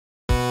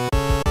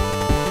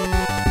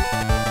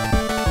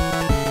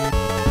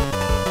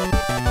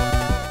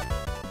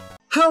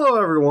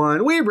Hello everyone,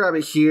 Weeb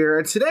Rabbit here,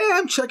 and today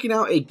I'm checking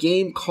out a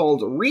game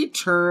called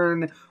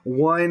Return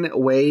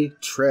One-Way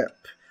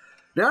Trip.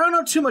 Now, I don't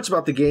know too much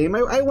about the game.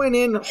 I went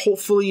in,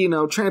 hopefully,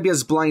 trying to be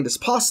as blind as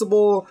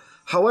possible.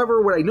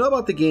 However, what I know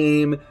about the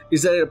game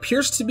is that it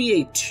appears to be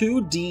a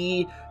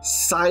 2D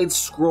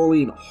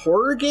side-scrolling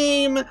horror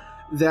game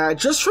that,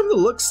 just from the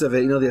looks of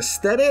it, the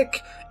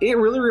aesthetic, it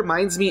really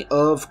reminds me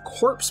of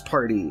Corpse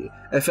Party,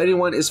 if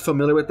anyone is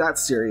familiar with that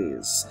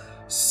series.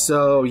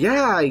 So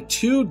yeah, a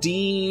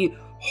 2D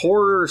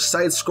horror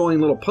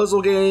side-scrolling little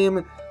puzzle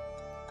game.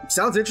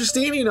 Sounds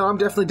interesting, I'm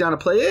definitely down to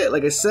play it.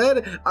 Like I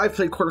said, I've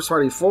played Corpse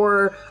Party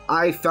before.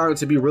 I found it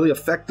to be really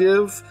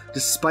effective,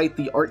 despite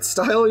the art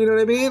style, you know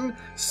what I mean?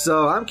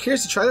 So I'm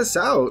curious to try this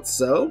out,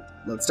 so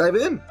let's dive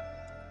in.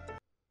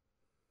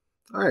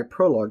 Alright,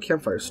 prologue,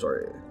 campfire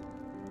story.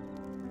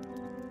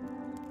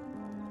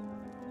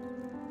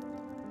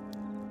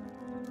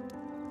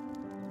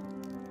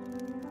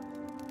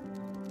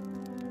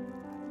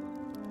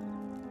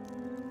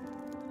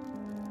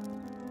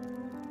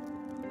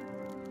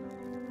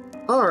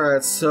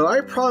 Alright, so I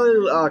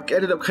probably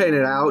ended up cutting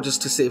it out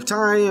just to save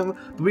time,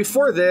 but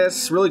before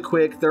this, really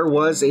quick, there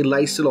was a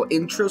nice little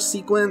intro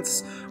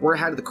sequence where I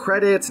had the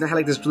credits and I had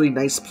like this really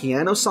nice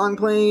piano song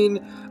playing.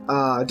 It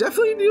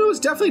was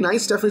definitely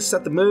nice, definitely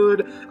set the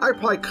mood. I'd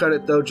probably cut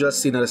it though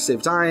just, to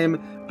save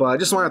time, but I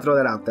just want to throw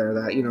that out there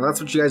that, that's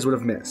what you guys would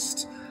have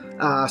missed.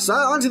 So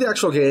on to the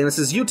actual game. This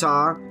is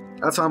Utah.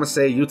 That's how I'm going to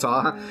say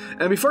Utah.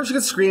 And before she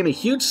could scream, a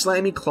huge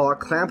slimy claw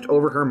clamped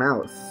over her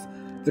mouth.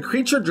 The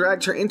creature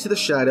dragged her into the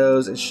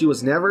shadows, and she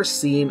was never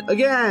seen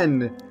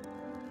again.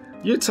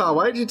 Utah,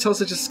 why did you tell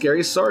such a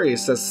scary story?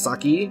 Says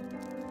Saki.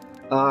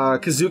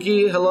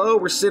 Kazuki, hello?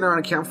 We're sitting around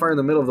a campfire in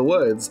the middle of the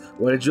woods.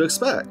 What did you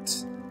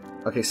expect?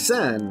 Okay,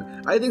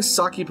 Sen, I think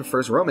Saki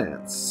prefers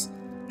romance.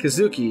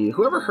 Kazuki,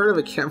 whoever heard of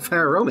a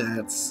campfire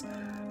romance?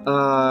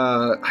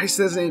 I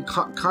said his name,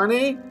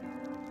 Kane?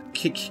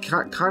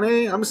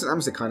 Kane? I'm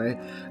gonna say Kane.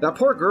 That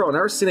poor girl,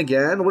 never seen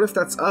again? What if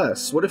that's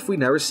us? What if we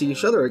never see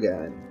each other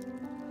again?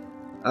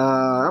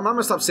 I'm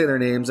gonna stop saying their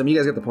names. You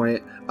guys get the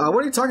point. What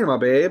are you talking about,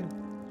 babe?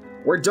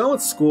 We're done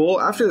with school.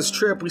 After this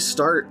trip, we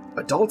start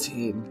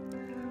adulting.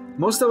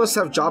 Most of us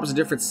have jobs in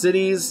different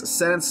cities.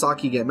 Sen and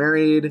Saki get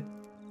married.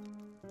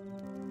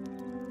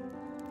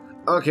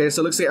 Okay,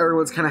 so it looks like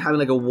everyone's kind of having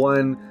like a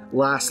one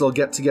last little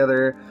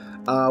get-together.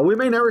 We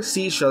may never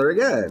see each other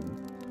again.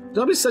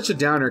 Don't be such a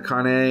downer,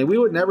 Kane. We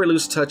would never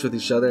lose touch with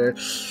each other.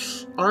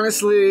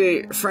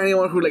 Honestly, for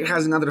anyone who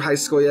hasn't gone through high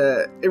school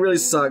yet, it really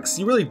sucks.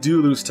 You really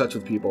do lose touch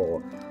with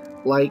people.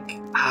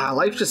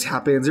 Life just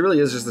happens. It really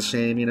is just a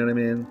shame, you know what I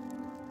mean?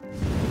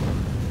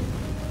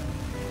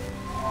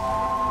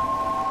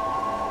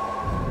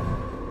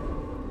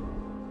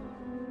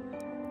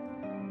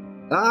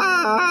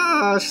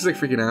 She's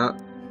freaking out.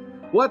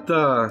 What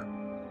the?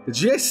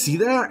 Did you guys see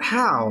that?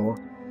 How?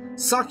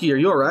 Saki, are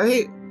you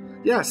alright?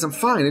 Yes, I'm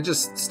fine. It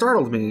just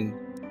startled me.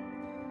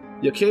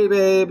 You okay,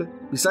 babe?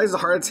 Besides the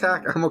heart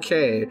attack, I'm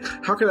okay.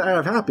 How could that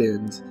have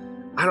happened?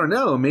 I don't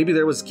know. Maybe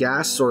there was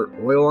gas or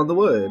oil on the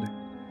wood.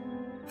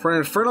 For an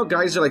infernal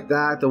geyser like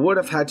that, the wood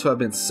have had to have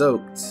been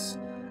soaked.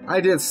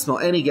 I didn't smell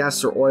any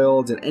gas or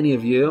oil. Did any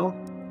of you?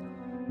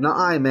 Not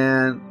I,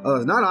 man.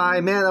 Oh, not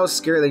I. Man, that was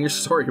scarier than your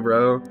story,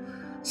 bro.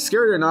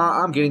 Scared or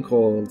not, I'm getting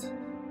cold.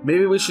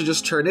 Maybe we should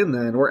just turn in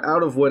then. We're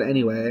out of wood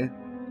anyway.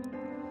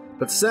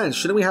 But Sen,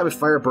 shouldn't we have a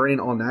fire burning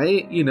all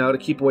night? To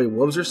keep away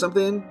wolves or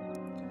something?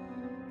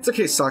 It's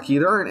okay, Saki,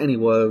 there aren't any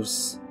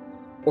wolves.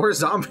 Or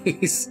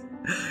zombies.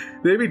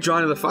 They'd be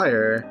drawn to the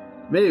fire.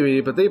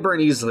 Maybe, but they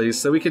burn easily,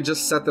 so we could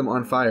just set them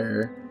on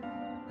fire.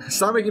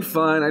 Stop making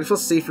fun, I'd feel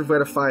safer if we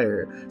had a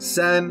fire.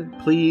 Sen,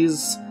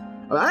 please.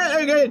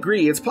 I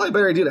agree, it's probably a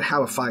better idea to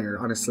have a fire,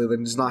 honestly,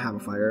 than just not have a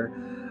fire.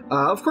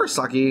 Of course,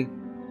 Saki.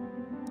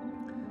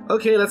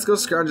 Okay, let's go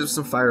scrounge up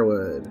some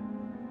firewood.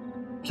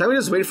 Can't we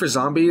just wait for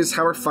zombies?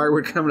 How are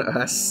firewood coming to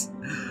us?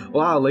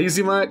 Wow,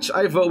 lazy much?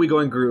 I vote we go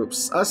in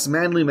groups. Us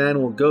manly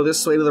men will go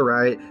this way to the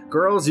right.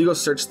 Girls, you go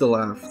search to the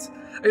left.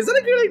 Is that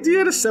a good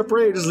idea to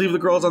separate? Just leave the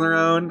girls on their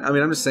own? I'm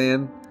just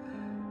saying.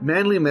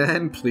 Manly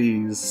men,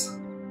 please.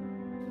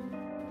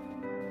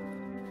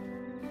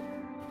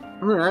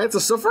 Alright,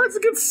 so far it's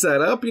a good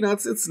setup.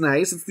 It's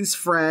nice. It's these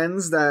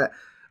friends that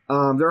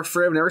they're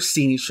afraid of never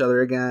seeing each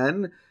other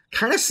again.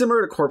 Kind of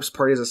similar to Corpse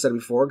Party, as I said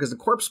before, because the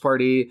Corpse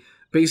Party,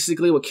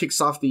 basically what kicks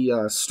off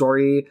the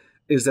story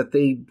is that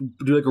they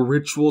do a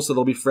ritual so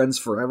they'll be friends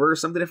forever or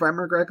something, if I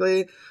remember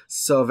correctly.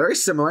 So very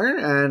similar,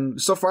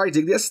 and so far I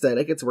dig the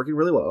aesthetic. It's working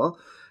really well.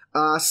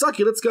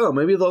 Saki, let's go.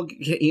 Maybe they'll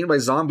get eaten by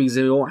zombies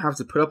and we won't have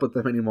to put up with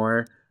them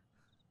anymore.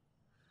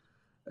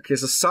 Okay,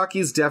 so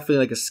Saki's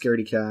definitely a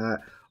scaredy cat.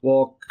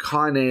 Well,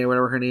 Kane,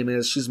 whatever her name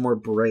is, she's more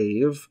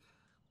brave.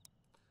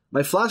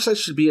 My flashlight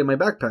should be in my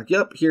backpack.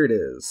 Yep, here it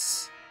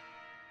is.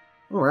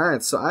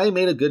 Alright, so I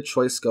made a good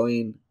choice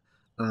going.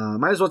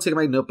 Might as well take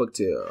my notebook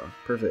too.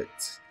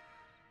 Perfect.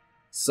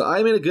 So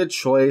I made a good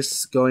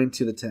choice going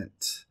to the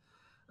tent.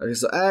 Okay,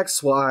 so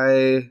X,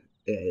 Y,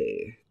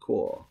 A.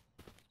 Cool.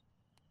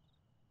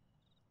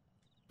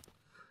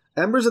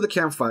 Embers of the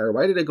campfire.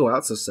 Why did it go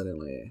out so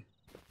suddenly?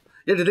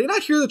 Yeah, did they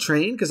not hear the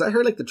train? Because I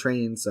heard, like, the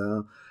train,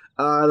 so...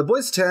 the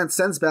boys' tent.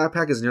 Sen's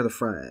backpack is near the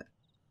front.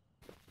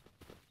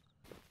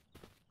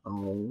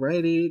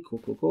 Alrighty. Cool,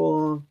 cool,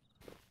 cool.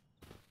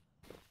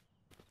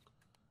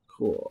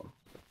 Cool.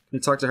 Can you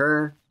talk to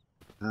her?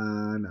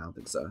 No, I don't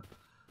think so.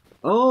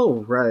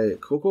 Oh, right.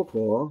 Cool, cool,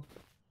 cool.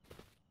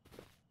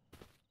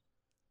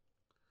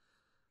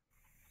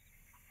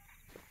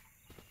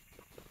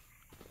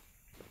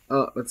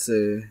 Oh, let's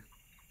see.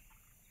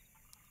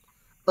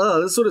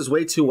 Oh, this one is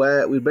way too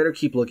wet. We better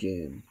keep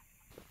looking.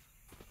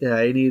 Yeah,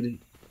 I need...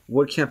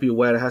 Wood can't be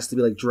wet. It has to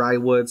be like dry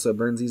wood so it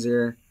burns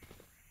easier.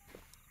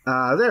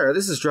 There.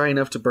 This is dry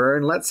enough to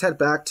burn. Let's head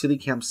back to the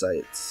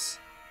campsites.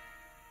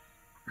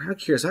 I'm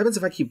curious. What happens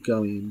if I keep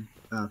going?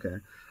 Okay.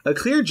 A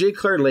clear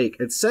jade-colored lake.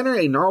 Its center,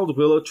 a gnarled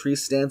willow tree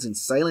stands in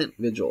silent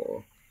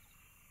vigil.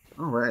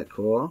 Alright,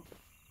 cool.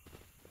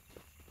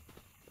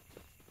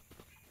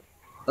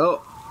 Oh,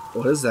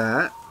 what is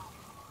that?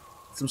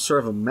 Some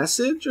sort of a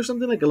message or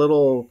something? Like a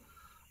little...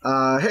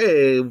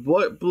 hey,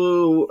 what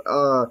blew...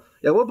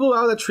 what blew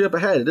out of that tree up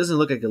ahead? It doesn't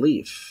look like a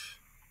leaf.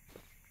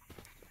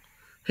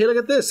 Hey, look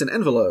at this. An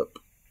envelope.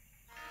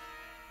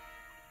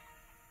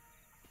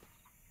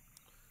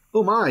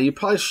 Oh my, you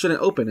probably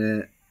shouldn't open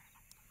it.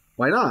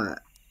 Why not?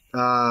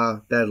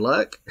 Bad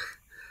luck?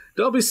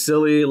 Don't be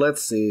silly.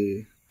 Let's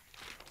see.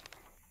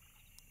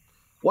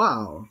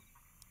 Wow.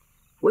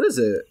 What is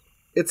it?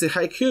 It's a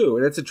haiku,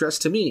 and it's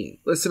addressed to me.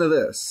 Listen to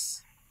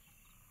this.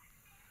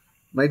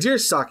 My dear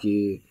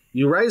Saki,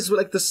 you rise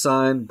like the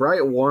sun,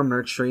 bright, warm,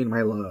 nurturing,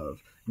 my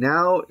love.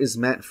 Now is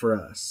meant for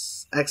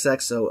us.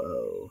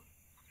 XXOO.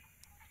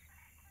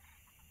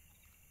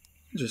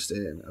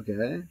 Interesting.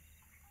 Okay.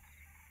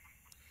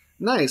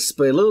 Nice,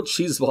 but a little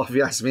cheeseball if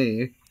you ask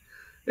me.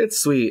 It's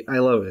sweet. I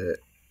love it.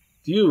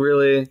 Do you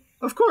really?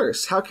 Of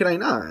course. How could I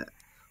not?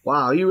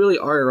 Wow, you really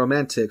are a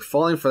romantic,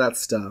 falling for that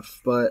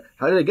stuff. But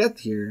how did it get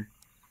here?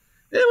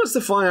 It was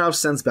the falling out of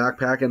Sen's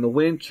backpack, and the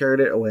wind carried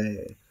it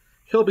away.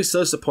 He'll be so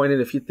disappointed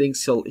if he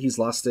thinks he's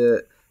lost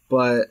it.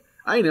 But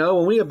I know,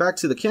 when we get back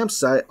to the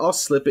campsite, I'll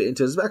slip it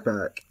into his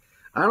backpack.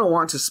 I don't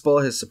want to spoil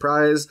his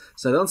surprise,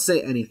 so don't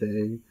say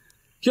anything.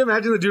 Can you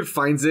imagine the dude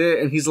finds it,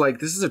 and he's like,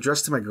 this is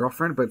addressed to my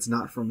girlfriend, but it's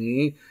not for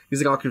me?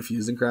 He's like all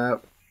confused and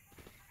crap.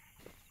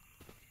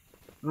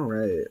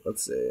 Alright,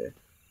 let's see.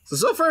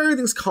 So far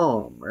everything's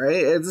calm, right?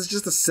 It's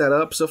just a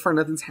setup. So far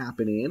nothing's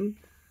happening.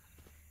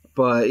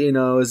 But, you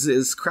know,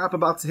 is crap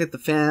about to hit the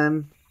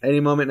fan any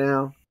moment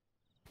now?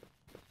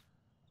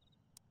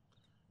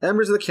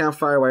 Embers of the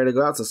campfire. Why did it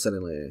go out so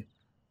suddenly?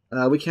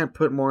 We can't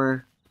put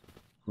more...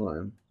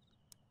 Hold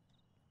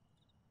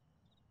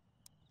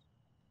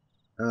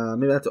on.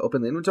 Maybe I have to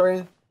open the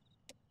inventory?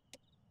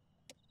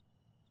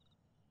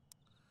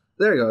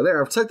 There you go.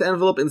 There. I've tucked the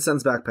envelope in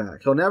Sen's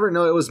backpack. He'll never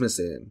know it was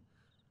missing.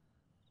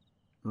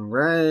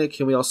 Alright.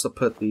 Can we also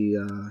put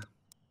the...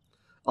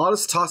 I'll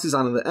just toss these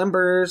onto the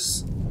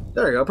embers.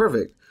 There we go.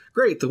 Perfect.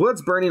 Great. The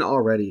wood's burning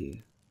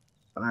already.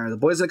 Are the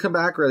boys gonna come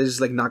back, or are they just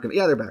like not gonna...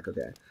 Yeah, they're back.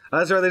 Okay.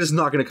 That's right. They're just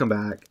not gonna come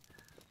back.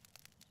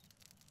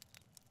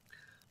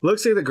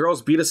 Looks like the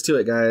girls beat us to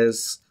it,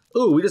 guys.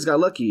 Ooh, we just got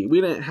lucky.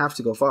 We didn't have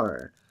to go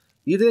far.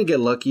 You didn't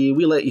get lucky.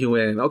 We let you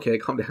in. Okay,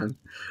 calm down.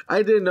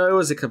 I didn't know it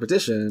was a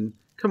competition.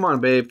 Come on,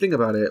 babe. Think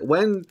about it.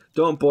 When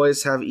don't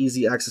boys have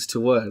easy access to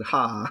wood?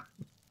 Ha.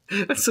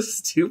 That's so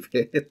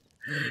stupid.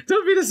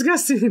 Don't be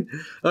disgusting.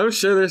 I'm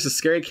sure there's a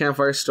scary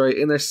campfire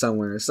story in there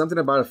somewhere. Something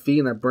about a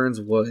fiend that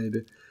burns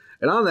wood.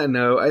 And on that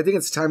note, I think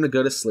it's time to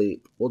go to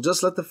sleep. We'll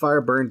just let the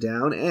fire burn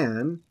down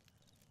and...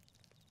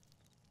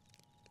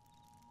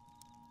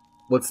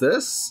 What's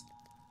this?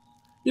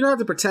 You don't have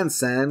to pretend,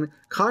 Sen.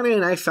 Kanye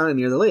and I found it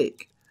near the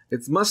lake.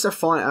 It must have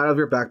fallen out of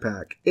your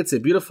backpack. It's a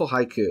beautiful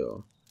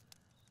haiku.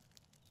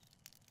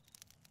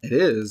 It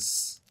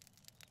is.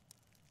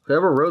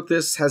 Whoever wrote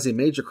this has a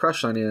major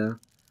crush on you.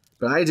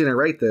 But I didn't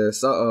write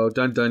this. Uh-oh.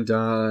 Dun dun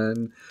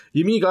dun.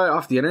 You mean you got it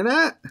off the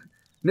internet?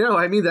 No,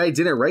 I mean that I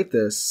didn't write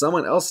this.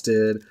 Someone else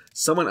did.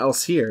 Someone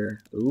else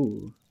here.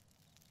 Ooh.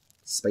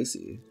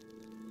 Spicy.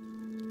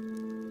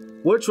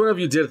 Which one of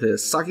you did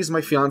this? Saki's my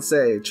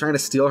fiance. Trying to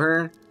steal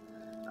her?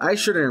 I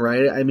sure didn't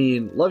write it. I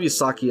mean, love you,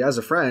 Saki, as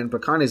a friend,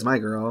 but Kane's my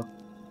girl.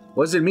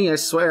 Wasn't me, I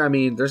swear. I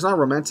mean, there's not a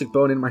romantic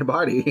bone in my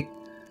body.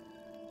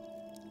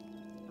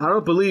 I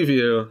don't believe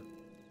you.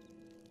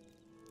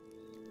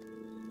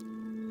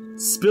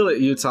 Spill it,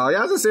 Utah. Yeah,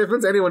 I was gonna say, if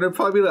it's anyone, it'd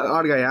probably be the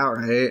odd guy out,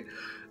 right?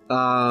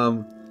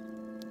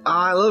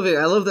 I love it.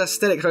 I love the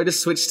aesthetic. How I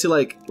just switched to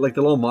like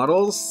the little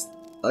models.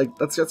 Like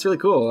that's really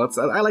cool.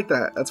 I like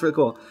that. That's really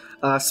cool.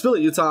 Spill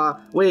it, Utah.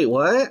 Wait,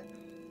 what?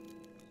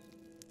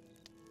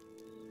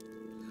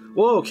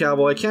 Whoa,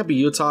 cowboy. Can't be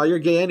Utah. You're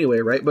gay anyway,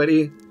 right,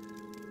 buddy?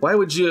 Why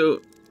would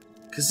you...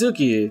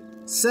 Kazuki,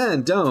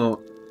 Sen, don't.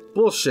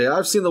 Bullshit.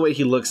 I've seen the way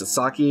he looks at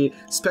Saki,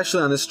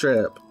 especially on this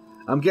trip.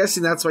 I'm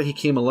guessing that's why he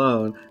came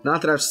alone.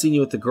 Not that I've seen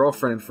you with the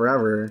girlfriend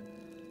forever.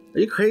 Are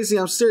you crazy?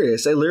 I'm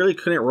serious. I literally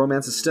couldn't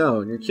romance a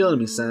stone. You're killing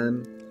me,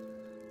 Sen.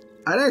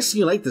 I never seen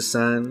you like this,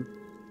 Sen.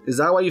 Is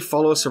that why you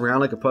follow us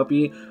around like a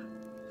puppy?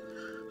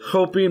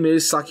 Hoping maybe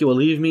Saki will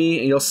leave me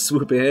and you'll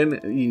swoop in.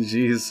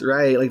 Jeez,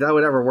 right, like that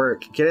would ever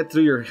work. Get it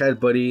through your head,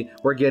 buddy.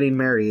 We're getting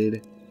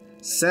married.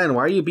 Sen,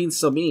 why are you being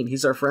so mean?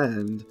 He's our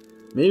friend.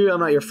 Maybe I'm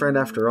not your friend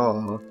after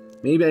all.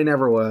 Maybe I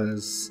never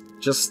was.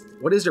 Just,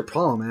 what is your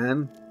problem,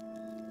 man?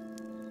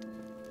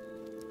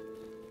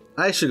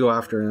 I should go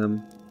after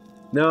him.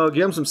 No,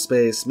 give him some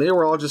space. Maybe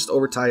we're all just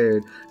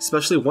overtired.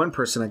 Especially one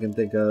person I can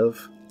think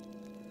of.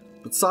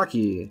 But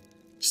Saki,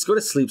 just go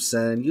to sleep,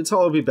 Sen. You tell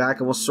we'll be back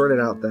and we'll sort it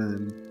out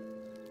then.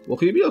 Well,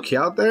 can you be okay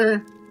out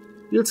there?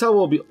 You tell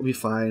we'll be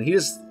fine.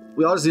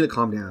 We all just need to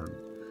calm down.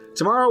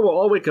 Tomorrow we'll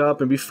all wake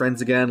up and be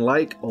friends again,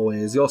 like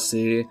always. You'll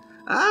see.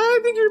 I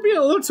think you're being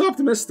a little too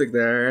optimistic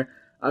there.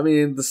 I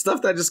mean, the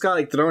stuff that just got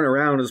like thrown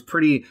around is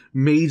pretty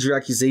major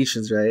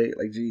accusations, right?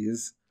 Like,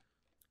 geez.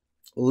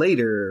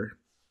 Later.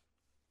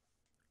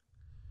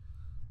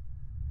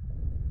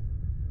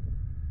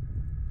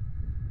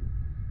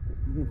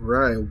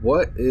 Right,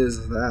 what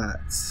is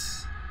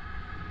that?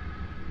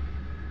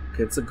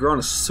 Okay, it's a girl on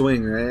a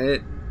swing,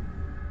 right?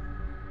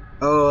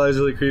 Oh, that's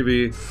really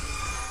creepy.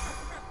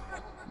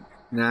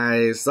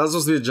 Nice. That was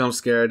supposed to be a jump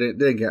scare. It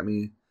didn't get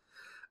me.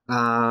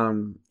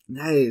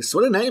 Nice.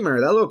 What a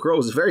nightmare. That little girl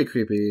was very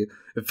creepy.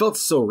 It felt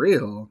so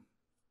real.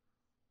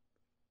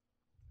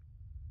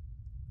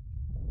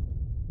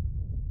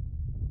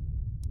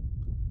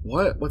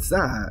 What? What's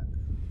that?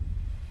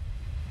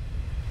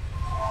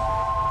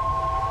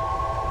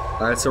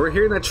 Alright, so we're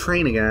hearing that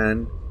train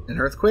again. An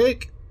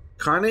earthquake?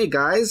 Kane,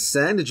 guys,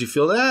 Sen, did you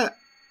feel that?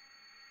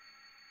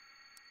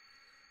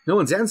 No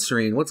one's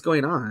answering. What's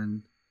going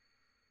on?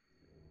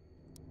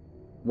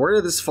 Where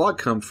did this fog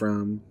come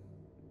from?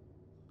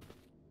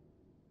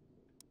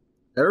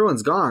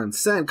 Everyone's gone.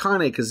 Sen,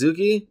 Kane,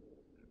 Kazuki?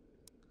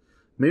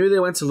 Maybe they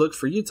went to look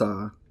for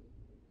Utah.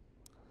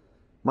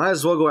 Might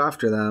as well go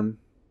after them.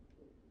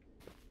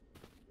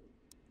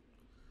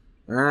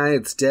 Alright,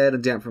 it's dead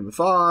and damp from the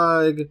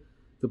fog.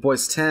 The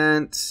boys'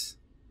 tent.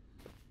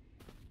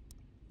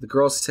 The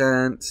girls'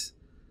 tent.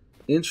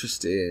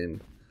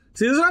 Interesting.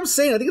 See, this is what I'm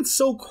saying. I think it's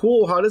so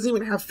cool how it doesn't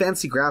even have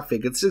fancy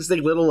graphic. It's just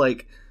like little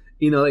like,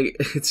 you know, like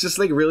it's just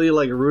like really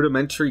like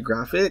rudimentary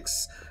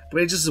graphics,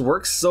 but it just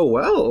works so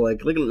well.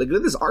 Like look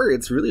at this art.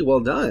 It's really well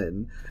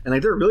done, and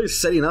like they're really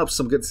setting up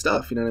some good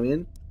stuff. You know what I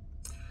mean?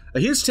 A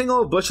huge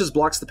tangle of bushes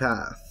blocks the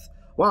path.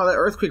 Wow, that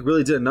earthquake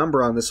really did a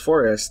number on this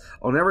forest.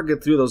 I'll never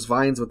get through those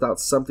vines without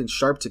something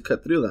sharp to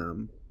cut through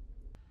them.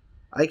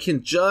 I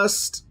can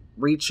just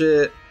reach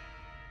it.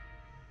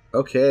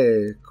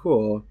 Okay,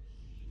 cool.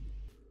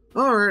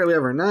 Alright, we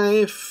have our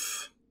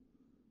knife.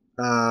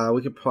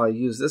 We could probably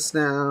use this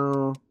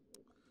now.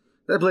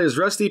 That blade is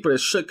rusty, but it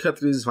should cut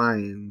through these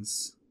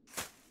vines.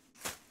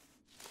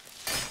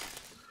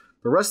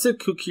 The rusted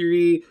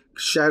kukiri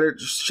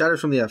shattered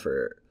from the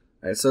effort.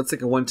 Alright, so it's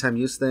like a one-time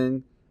use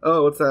thing.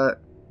 Oh, what's that?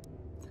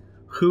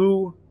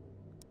 Who?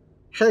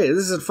 Hey,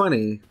 this isn't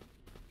funny.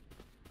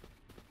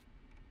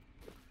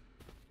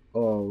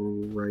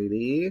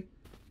 Alrighty.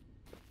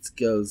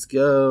 Let's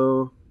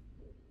go.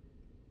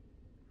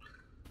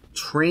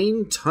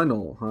 Train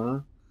tunnel, huh?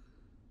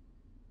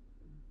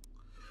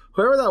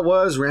 Whoever that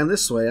was ran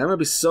this way. I'm gonna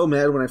be so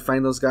mad when I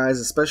find those guys,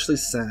 especially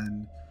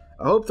Sen.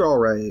 I hope they're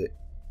alright.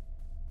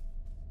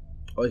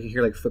 Oh, you can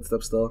hear like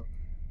footsteps still.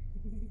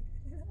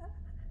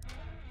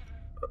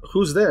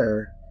 Who's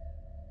there?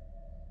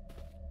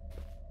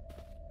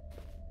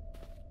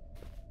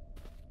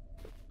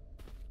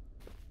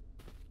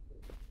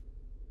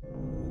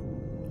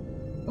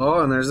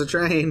 Oh, and there's a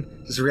train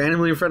just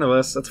randomly in front of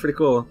us. That's pretty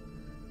cool.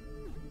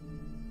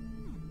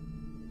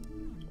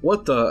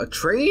 What the? A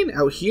train?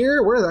 Out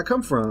here? Where did that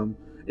come from?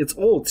 It's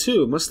old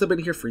too. Must have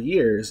been here for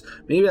years.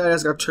 Maybe I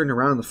just got turned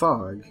around in the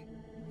fog.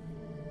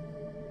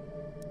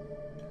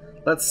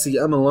 Let's see.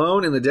 I'm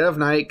alone in the dead of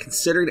night,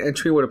 considering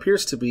entering what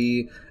appears to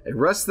be a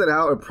rusted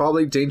out and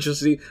probably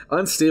dangerously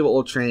unstable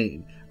old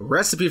train. A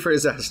recipe for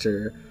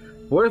disaster.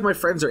 What if my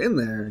friends are in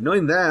there?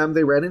 Knowing them,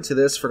 they ran into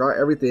this, forgot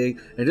everything,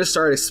 and just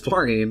started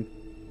exploring.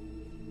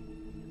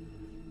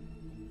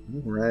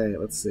 Alright,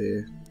 let's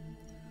see.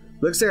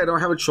 Looks like I don't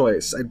have a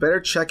choice. I'd better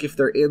check if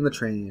they're in the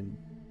train.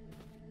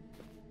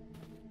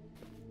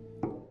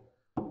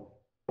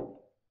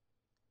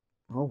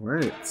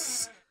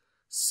 Alright.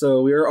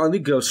 So we are on the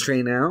ghost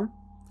train now.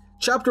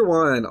 Chapter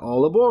 1,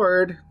 all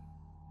aboard.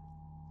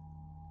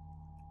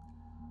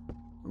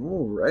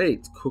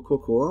 Alright,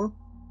 cool.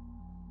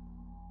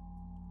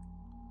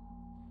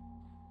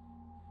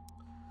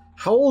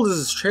 How old is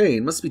this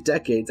train? Must be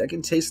decades. I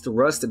can taste the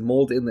rust and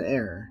mold in the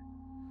air.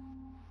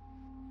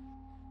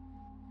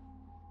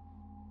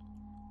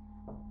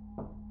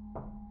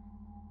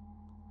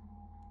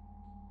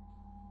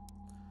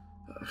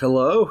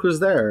 Hello?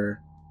 Who's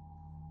there?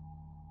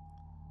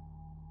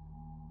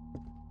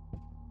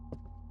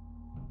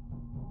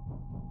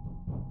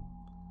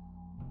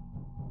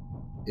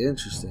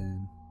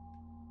 Interesting.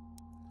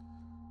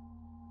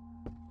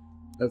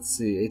 Let's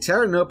see. A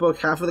tattered notebook,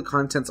 half of the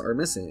contents are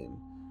missing.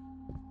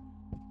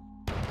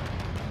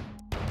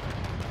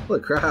 Holy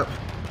crap.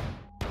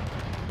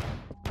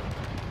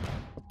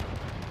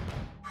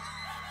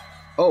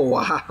 Oh,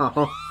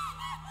 wow.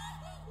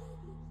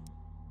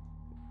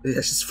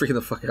 Yeah, she's freaking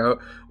the fuck out.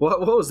 What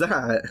was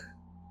that?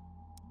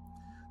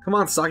 Come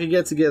on, Saki,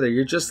 get together.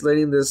 You're just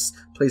letting this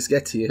place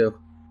get to you.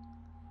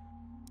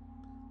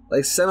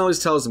 Like Sen always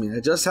tells me, I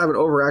just have an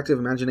overactive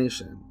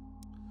imagination.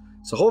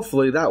 So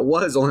hopefully that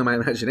was only my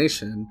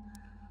imagination.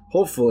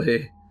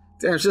 Hopefully.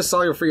 Damn, she just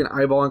saw your freaking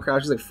eyeball and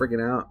crap. She's like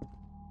freaking out.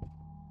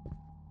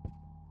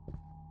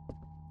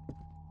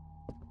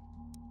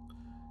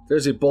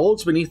 There's a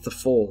bulge beneath the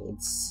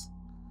folds.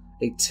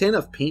 A tin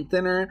of paint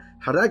thinner?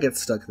 How did that get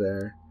stuck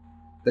there?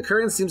 The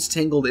curtain seems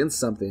tangled in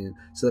something,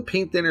 so the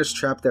paint thinner's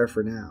trapped there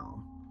for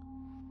now.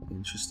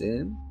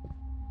 Interesting.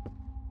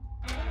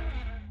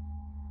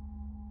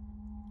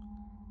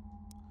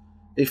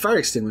 A fire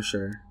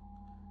extinguisher.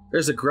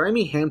 There's a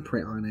grimy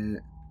handprint on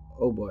it.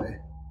 Oh boy.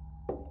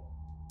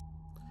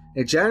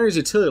 A janitor's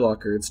utility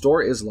locker. Its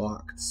door is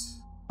locked.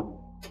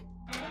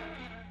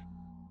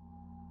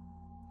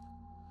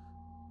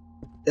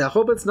 Yeah, I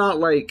hope it's not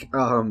like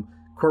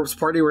Corpse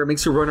Party where it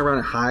makes you run around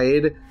and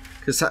hide.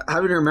 Because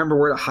having to remember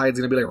where to hide is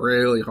going to be like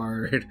really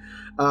hard.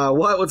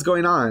 What's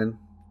going on?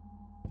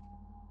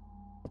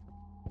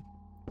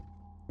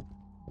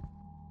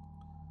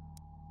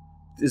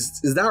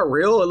 Is that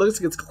real? It looks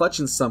like it's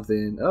clutching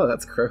something. Oh,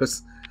 that's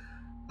gross.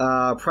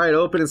 Pry it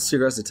open. It's too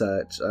gross to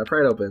touch. Pry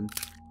it open.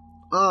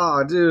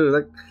 Oh,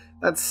 dude,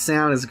 that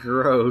sound is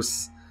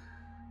gross.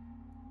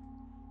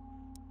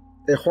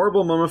 A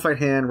horrible mummified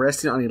hand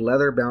resting on a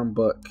leather-bound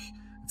book.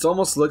 It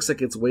almost looks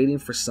like it's waiting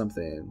for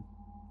something.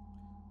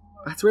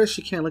 That's weird.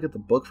 She can't look at the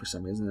book for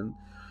some reason.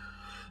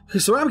 Okay,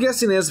 so what I'm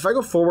guessing is if I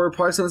go forward,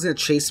 probably someone's going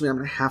to chase me. I'm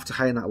going to have to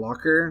hide in that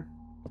locker.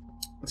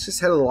 Let's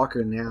just head to the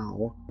locker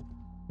now.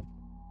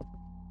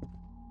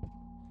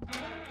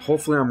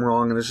 Hopefully I'm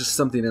wrong and there's just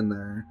something in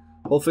there.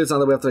 Hopefully it's not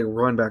that we have to like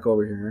run back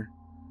over here.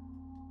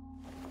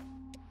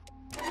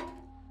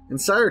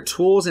 Inside are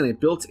tools and a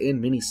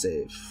built-in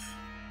mini-safe.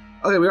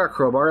 Okay, we got a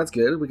crowbar. That's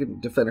good. We can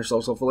defend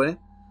ourselves, hopefully.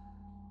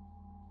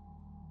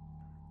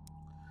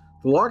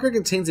 The locker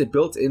contains a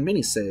built-in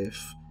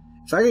mini-safe.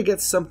 If I could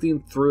get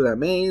something through that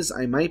maze,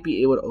 I might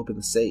be able to open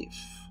the safe.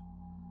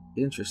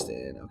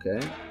 Interesting.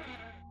 Okay.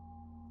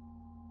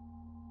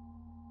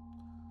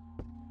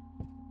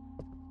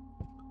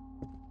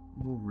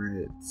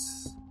 Alright.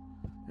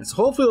 So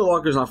hopefully the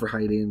locker's not for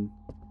hiding.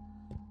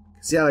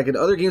 Because yeah, like in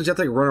other games you have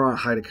to like run around and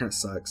hide. It kind of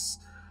sucks.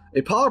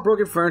 A pile of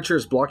broken furniture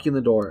is blocking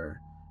the door.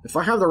 If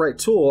I have the right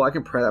tool, I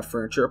can pry that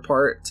furniture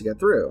apart to get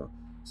through.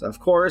 So of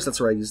course, that's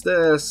where I use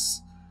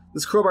this.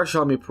 This crowbar should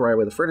help me pry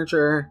away the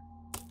furniture.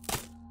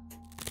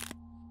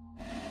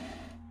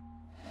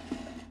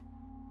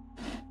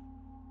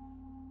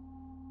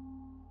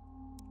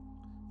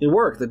 It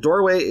worked. The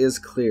doorway is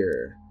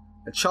clear.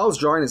 A child's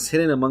drawing is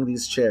hidden among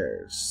these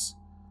chairs.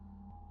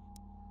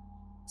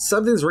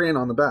 Something's written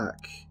on the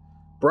back.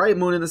 Bright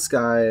moon in the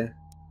sky.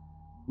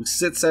 We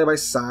sit side by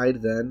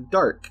side, then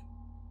dark.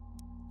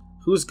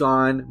 Who's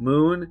gone?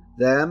 Moon?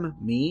 Them?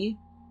 Me?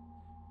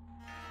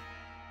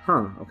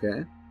 Huh,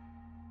 okay.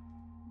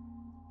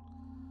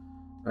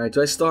 Alright,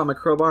 do I still have my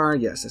crowbar?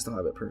 Yes, I still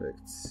have it.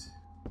 Perfect.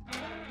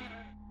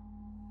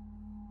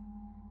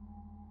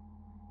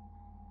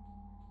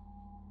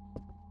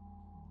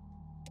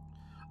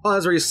 Oh,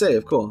 that's where you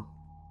save. Cool.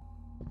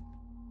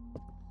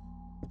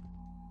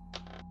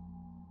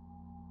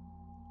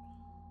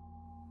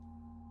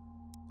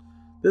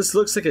 This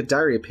looks like a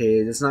diary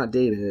page. It's not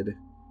dated.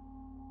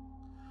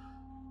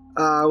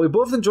 We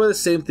both enjoy the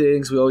same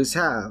things we always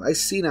have. I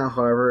see now,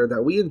 however,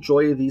 that we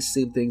enjoy these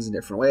same things in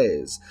different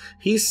ways.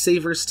 He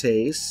savors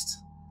taste.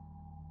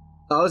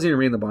 Oh, I wasn't even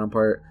reading the bottom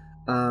part.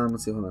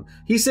 Let's see, hold on.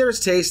 He savors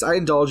taste, I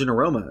indulge in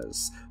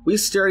aromas. We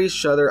stare at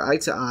each other eye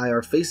to eye,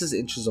 our faces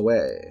inches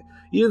away.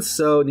 Even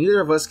so, neither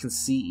of us can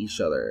see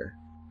each other.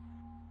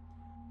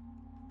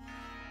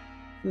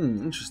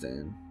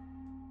 Interesting.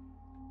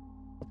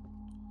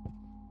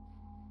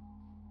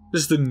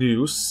 Just a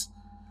noose.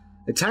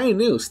 A tiny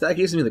noose. That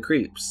gives me the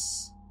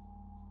creeps.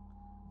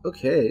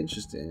 Okay,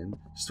 interesting.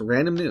 Just a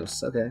random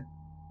noose. Okay.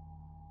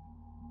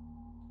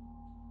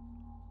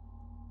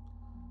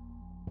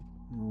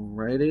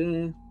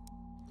 Alrighty.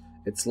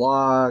 It's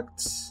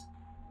locked.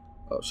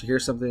 Oh, she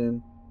hears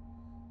something.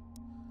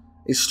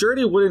 A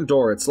sturdy wooden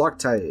door. It's locked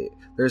tight.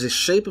 There's a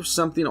shape of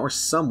something or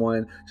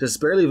someone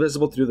just barely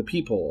visible through the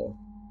peephole.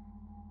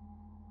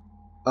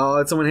 Oh,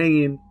 it's someone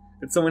hanging.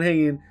 It's someone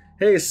hanging.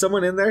 Hey, is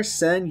someone in there?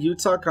 Sen,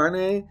 Yuta,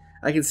 Kane?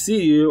 I can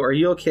see you. Are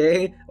you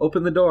okay?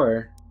 Open the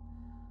door.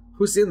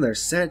 Who's in there?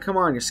 Sen, come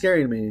on. You're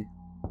scaring me.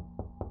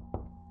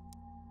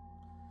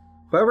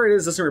 Whoever it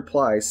is doesn't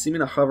reply,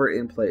 seeming to hover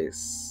in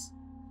place.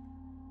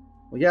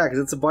 Well, yeah, because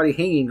it's a body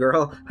hanging,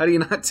 girl. How do you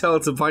not tell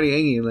it's a body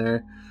hanging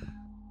there?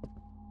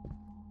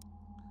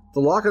 The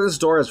lock on this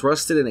door is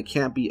rusted and it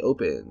can't be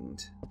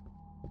opened.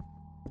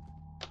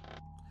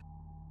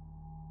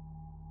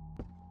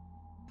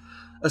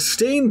 A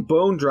stained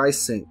bone-dry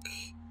sink.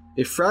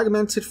 A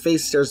fragmented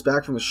face stares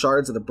back from the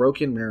shards of the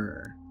broken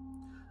mirror.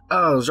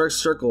 Oh, those dark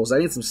circles. I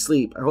need some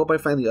sleep. I hope I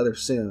find the other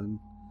soon.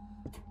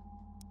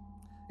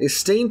 A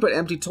stained but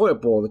empty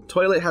toilet bowl. The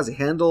toilet has a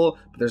handle,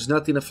 but there's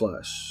nothing to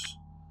flush.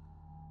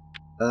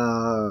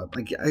 I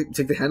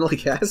take the handle, I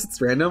guess.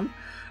 It's random.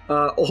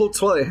 Old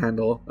toilet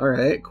handle.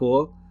 Alright,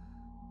 cool.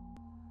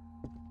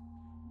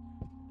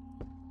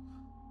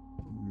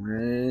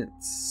 Alright.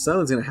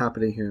 Something's gonna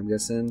happen in here, I'm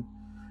guessing.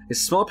 A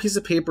small piece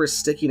of paper is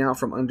sticking out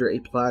from under a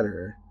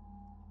platter.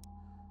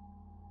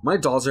 My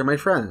dolls are my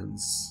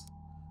friends.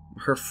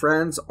 Her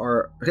friends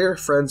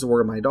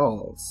were my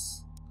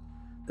dolls.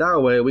 That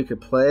way we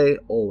could play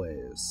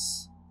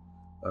always.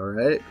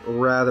 Alright.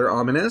 Rather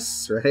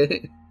ominous,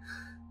 right?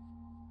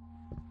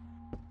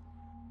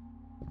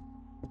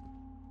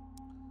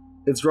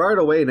 It's right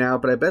away now,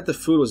 but I bet the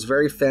food was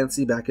very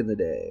fancy back in the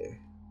day.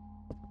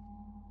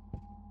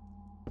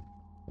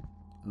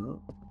 Oh.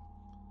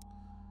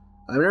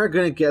 I'm never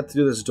gonna get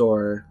through this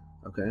door.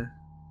 Okay.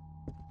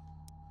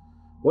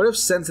 What if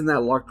Sen's in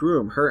that locked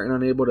room, hurt and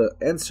unable to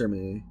answer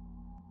me?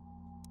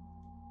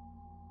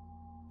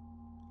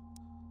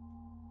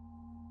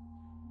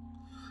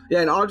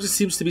 Yeah, an object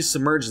seems to be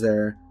submerged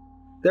there.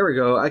 There we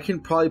go. I can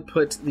probably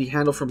put the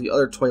handle from the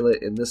other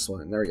toilet in this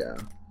one. There we go.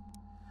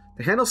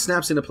 The handle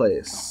snaps into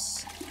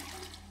place.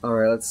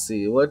 Alright, let's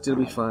see. What did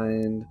we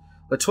find?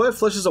 The toilet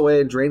flushes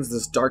away and drains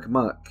this dark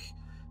muck.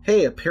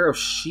 Hey, a pair of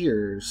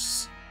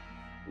shears.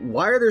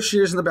 Why are there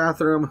shears in the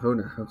bathroom? Who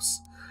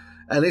knows?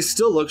 And they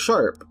still look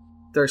sharp.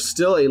 They're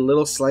still a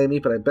little slimy,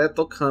 but I bet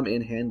they'll come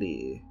in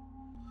handy.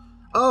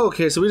 Oh,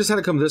 okay, so we just had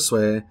to come this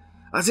way.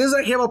 As soon as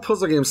I hear about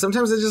puzzle games,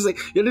 sometimes it's just like,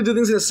 you have to do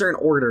things in a certain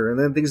order, and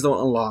then things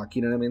don't unlock,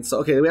 you know what I mean? So,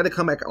 okay, we had to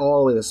come back all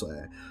the way this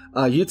way.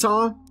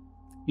 Utah?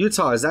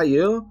 Utah, is that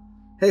you?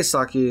 Hey,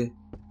 Saki.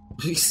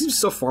 He seems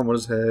so formal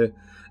as hey.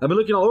 I've been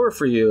looking all over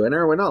for you and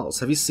everyone else.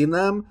 Have you seen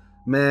them?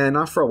 Man,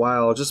 not for a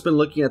while. Just been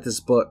looking at this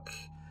book.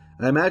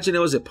 I imagine it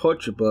was a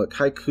poetry book,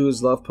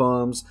 haikus, love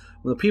poems.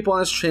 When the people on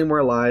this train were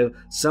alive,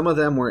 some of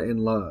them were in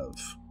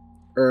love.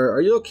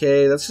 Are you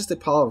okay? That's just a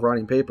pile of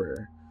rotting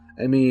paper.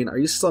 I mean, are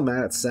you still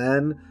mad at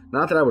Sen?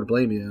 Not that I would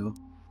blame you.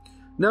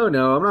 No,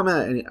 I'm not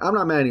mad. I'm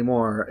not mad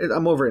anymore.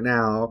 I'm over it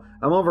now.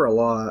 I'm over a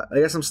lot. I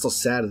guess I'm still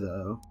sad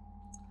though.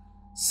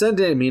 Sen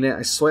didn't mean it.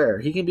 I swear.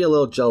 He can be a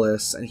little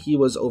jealous, and he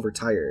was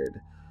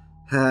overtired.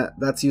 Ha,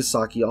 that's you,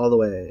 Saki, all the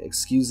way.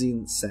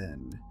 Excusing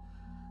Sen.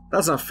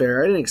 That's not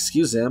fair. I didn't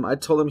excuse him. I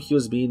told him he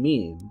was being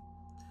mean.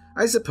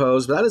 I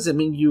suppose, but that doesn't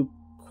mean you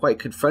quite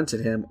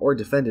confronted him or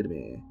defended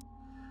me.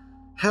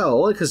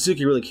 Hell, only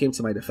Kazuki really came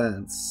to my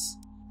defense.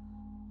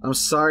 I'm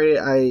sorry,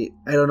 I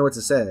don't know what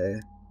to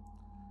say.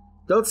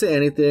 Don't say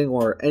anything,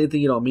 or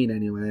anything you don't mean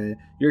anyway.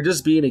 You're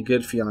just being a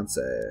good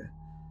fiancé.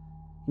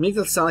 You make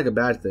that sound like a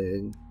bad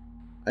thing.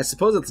 I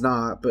suppose it's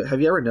not, but have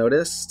you ever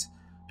noticed?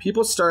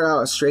 People start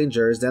out as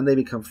strangers, then they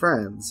become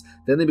friends,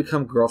 then they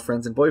become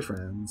girlfriends and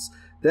boyfriends.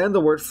 Then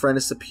the word friend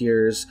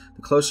disappears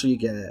the closer you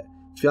get.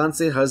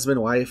 Fiancé,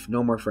 husband, wife,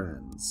 no more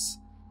friends.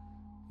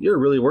 You're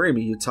really worrying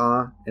me,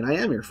 Utah, and I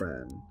am your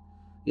friend.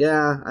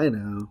 Yeah, I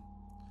know.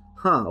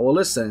 Huh, well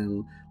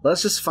listen,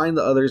 let's just find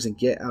the others and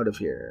get out of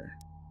here.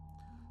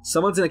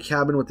 Someone's in a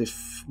cabin with a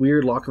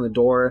weird lock on the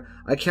door.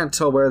 I can't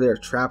tell whether they're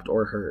trapped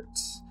or hurt.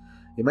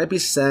 It might be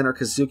Sen or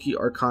Kazuki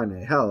or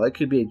Kane. Hell, it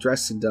could be a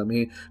dressing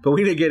dummy, but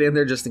we need to get in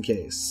there just in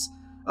case.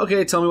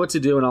 Okay, tell me what to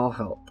do and I'll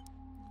help.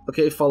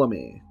 Okay, follow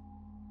me.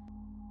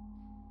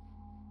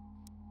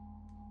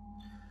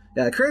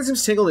 Yeah, the curtain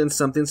seems tangled in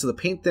something, so the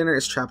paint thinner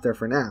is trapped there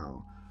for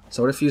now.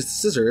 So what if you use the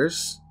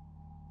scissors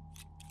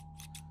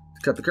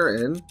to cut the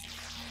curtain?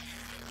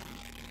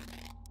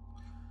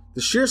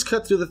 The shears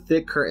cut through the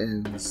thick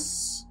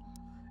curtains.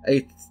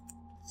 A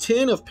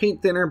tin of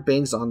paint thinner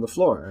bangs on the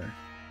floor.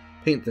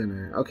 Paint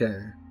thinner, okay.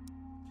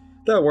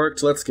 That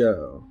worked, let's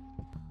go.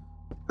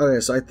 Okay,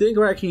 so I think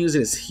where I can use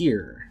it is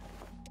here.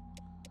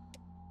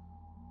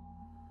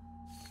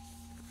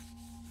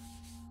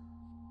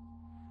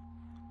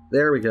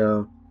 There we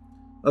go.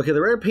 Okay,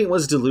 the red paint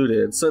was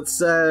diluted, so it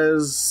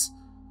says...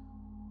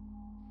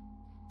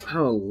 I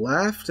don't know,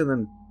 left, and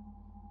then...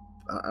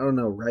 I don't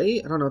know,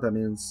 right? I don't know what that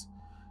means.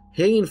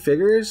 Hanging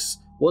figures?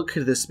 What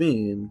could this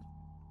mean?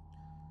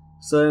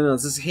 So, I don't know,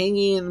 does this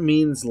hanging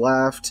means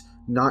left,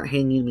 not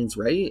hanging means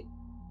right?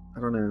 I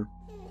don't know.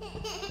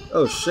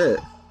 Oh, shit.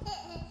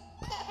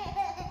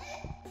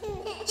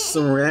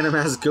 Some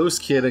random-ass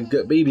ghost kid and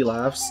baby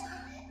laughs.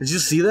 Did you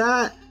see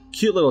that?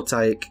 Cute little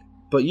tyke.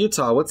 But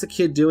Utah, what's a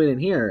kid doing in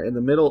here in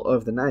the middle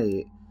of the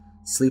night?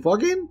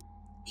 Sleepwalking?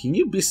 Can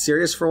you be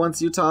serious for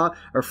once, Utah?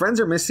 Our friends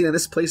are missing and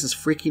this place is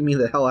freaking me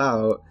the hell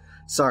out.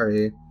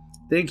 Sorry.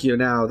 Thank you.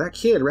 Now, that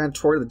kid ran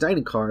toward the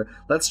dining car.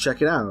 Let's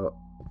check it out.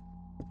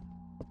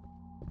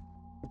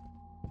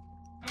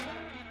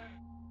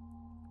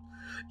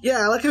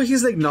 Yeah, I like how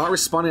he's like not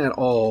responding at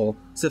all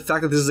to the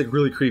fact that this is like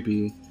really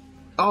creepy.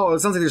 Oh,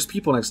 it sounds like there's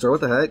people next door. What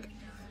the heck?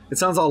 It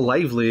sounds all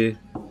lively.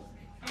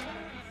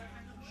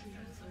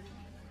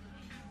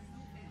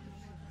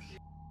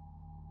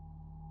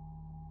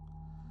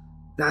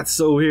 That's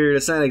so weird.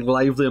 It sounded like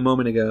lively a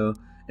moment ago,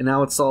 and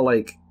now it's all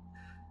like,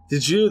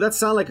 that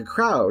sound like a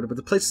crowd, but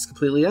the place is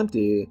completely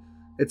empty.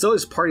 It's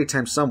always party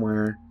time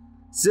somewhere.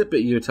 Zip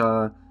it,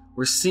 Utah.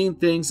 We're seeing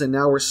things and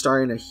now we're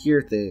starting to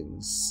hear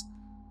things.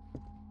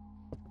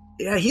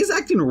 Yeah, he's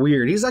acting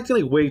weird. He's acting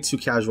like way too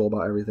casual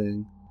about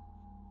everything.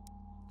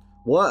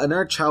 What?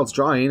 Another child's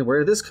drawing? Where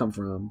did this come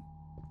from?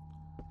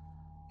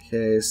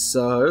 Okay,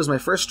 so it was my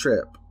first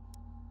trip.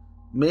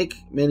 Make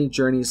many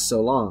journeys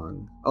so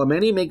long. Oh,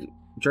 many make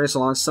journeys so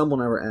long, some will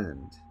never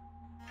end.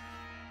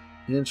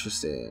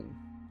 Interesting.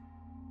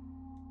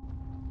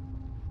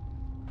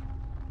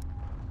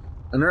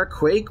 An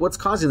earthquake? What's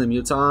causing them,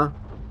 Utah?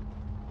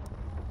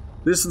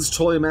 This one's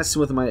totally messing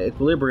with my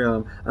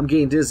equilibrium. I'm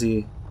getting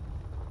dizzy.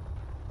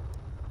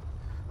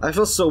 I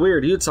feel so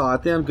weird, Utah. I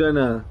think I'm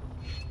gonna...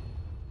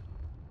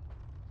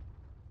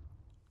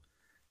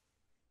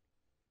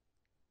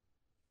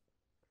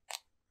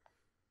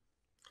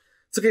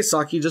 It's okay,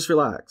 Saki. Just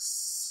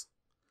relax.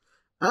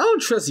 I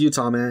don't trust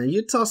Utah, man.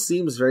 Utah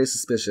seems very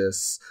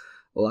suspicious.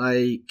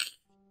 Like...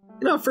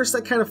 You know, at first I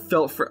kind of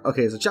felt for...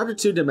 Okay, so Chapter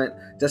 2,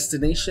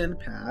 Destination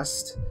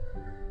Past.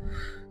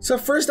 So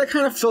at first I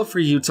kind of felt for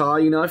Utah,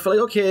 you know. I feel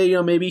like, okay, you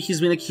know, maybe he's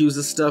been accused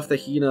of stuff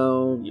that he, you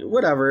know,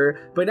 whatever.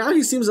 But now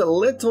he seems a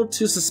little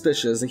too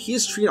suspicious. And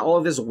he's treating all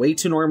of this way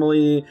too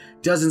normally.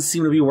 Doesn't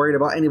seem to be worried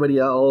about anybody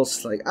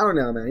else. Like, I don't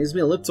know, man. He's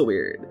being a little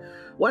weird.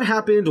 What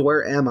happened?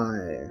 Where am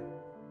I?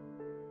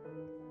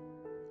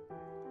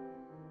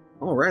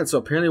 Alright, so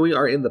apparently we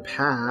are in the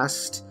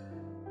past.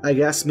 I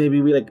guess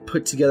maybe we like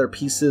put together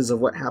pieces of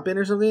what happened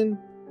or something.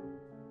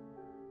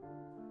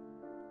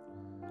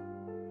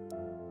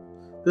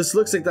 This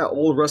looks like that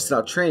old rusted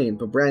out train,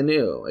 but brand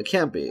new. It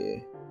can't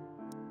be.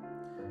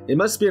 It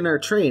must be another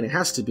train. It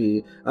has to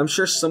be. I'm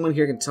sure someone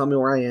here can tell me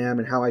where I am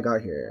and how I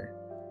got here.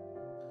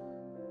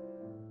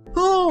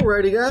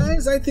 Alrighty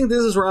guys, I think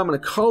this is where I'm going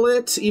to call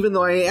it. Even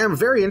though I am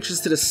very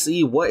interested to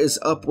see what is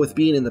up with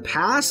being in the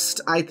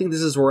past, I think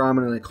this is where I'm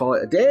going to call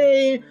it a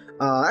day.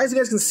 As you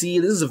guys can see,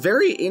 this is a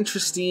very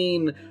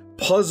interesting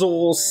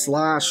puzzle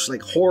slash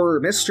like horror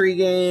mystery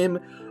game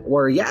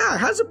where, yeah, it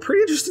has a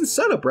pretty interesting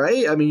setup,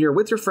 right? I mean, you're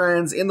with your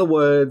friends in the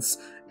woods,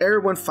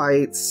 everyone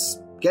fights,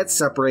 gets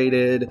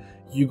separated,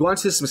 you go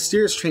onto this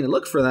mysterious train to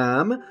look for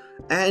them,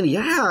 and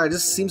yeah, it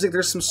just seems like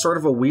there's some sort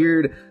of a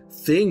weird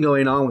thing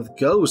going on with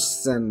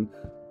ghosts and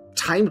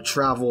time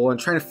travel and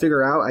trying to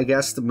figure out, I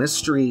guess, the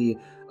mystery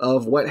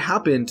of what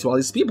happened to all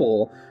these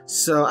people.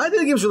 So I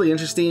think the game's really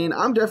interesting.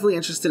 I'm definitely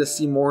interested to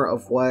see more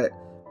of what,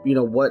 you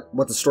know,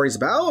 what the story's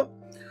about.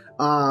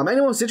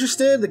 Anyone's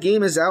interested, the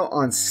game is out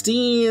on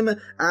Steam,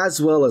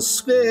 as well as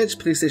Switch,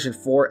 PlayStation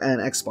 4,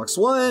 and Xbox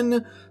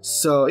One.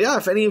 So yeah,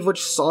 if any of what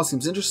you saw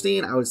seems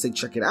interesting, I would say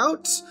check it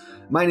out.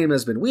 My name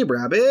has been Weeb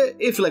Rabbit.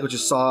 If you like what you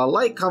saw,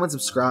 like, comment,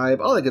 subscribe,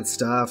 all that good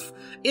stuff.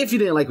 If you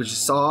didn't like what you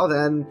saw,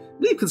 then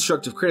leave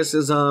constructive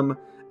criticism.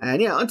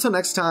 And yeah, until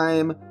next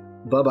time,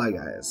 bye-bye,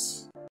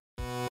 guys.